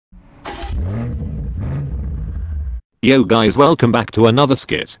Yo guys, welcome back to another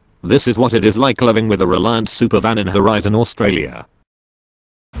skit. This is what it is like living with a Reliant Supervan in Horizon, Australia.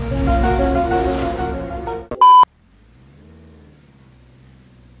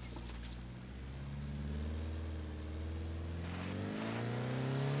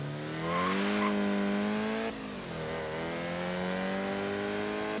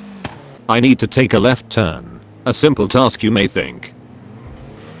 I need to take a left turn. A simple task, you may think.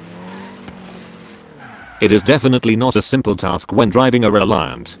 It is definitely not a simple task when driving a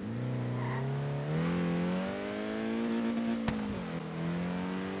Reliant.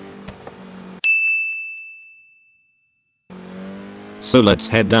 So let's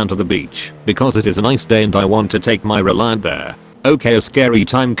head down to the beach, because it is a nice day and I want to take my Reliant there. Okay, a scary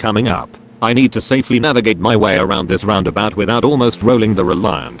time coming up. I need to safely navigate my way around this roundabout without almost rolling the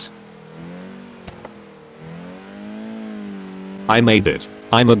Reliant. I made it.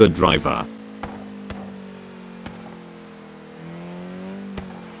 I'm a good driver.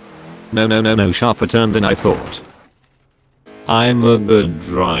 No, sharper turn than I thought. I'm a good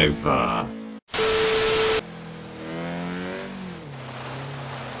driver.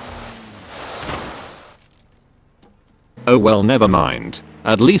 Oh well, never mind.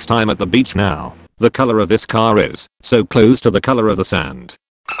 At least I'm at the beach now. The color of this car is so close to the color of the sand.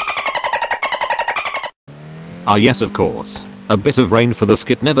 Ah yes, of course. A bit of rain for the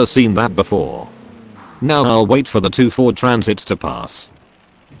skit, never seen that before. Now I'll wait for the two Ford Transits to pass.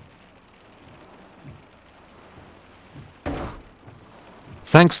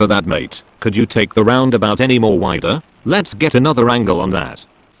 Thanks for that, mate. Could you take the roundabout any more wider? Let's get another angle on that.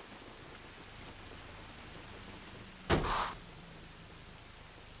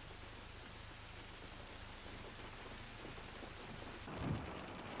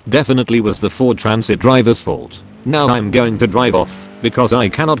 Definitely was the Ford Transit driver's fault. Now I'm going to drive off, because I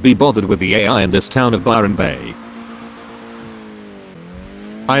cannot be bothered with the AI in this town of Byron Bay.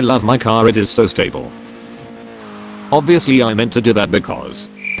 I love my car, it is so stable. Obviously I meant to do that because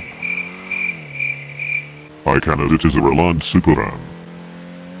I can, as it is a Reliant Supervan.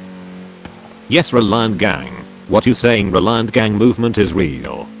 yes, Reliant gang. What you saying? Reliant gang movement is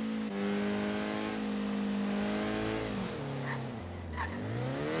real.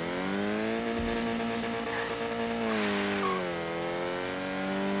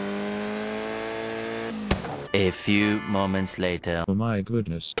 A few moments later. Oh my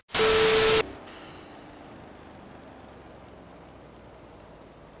goodness.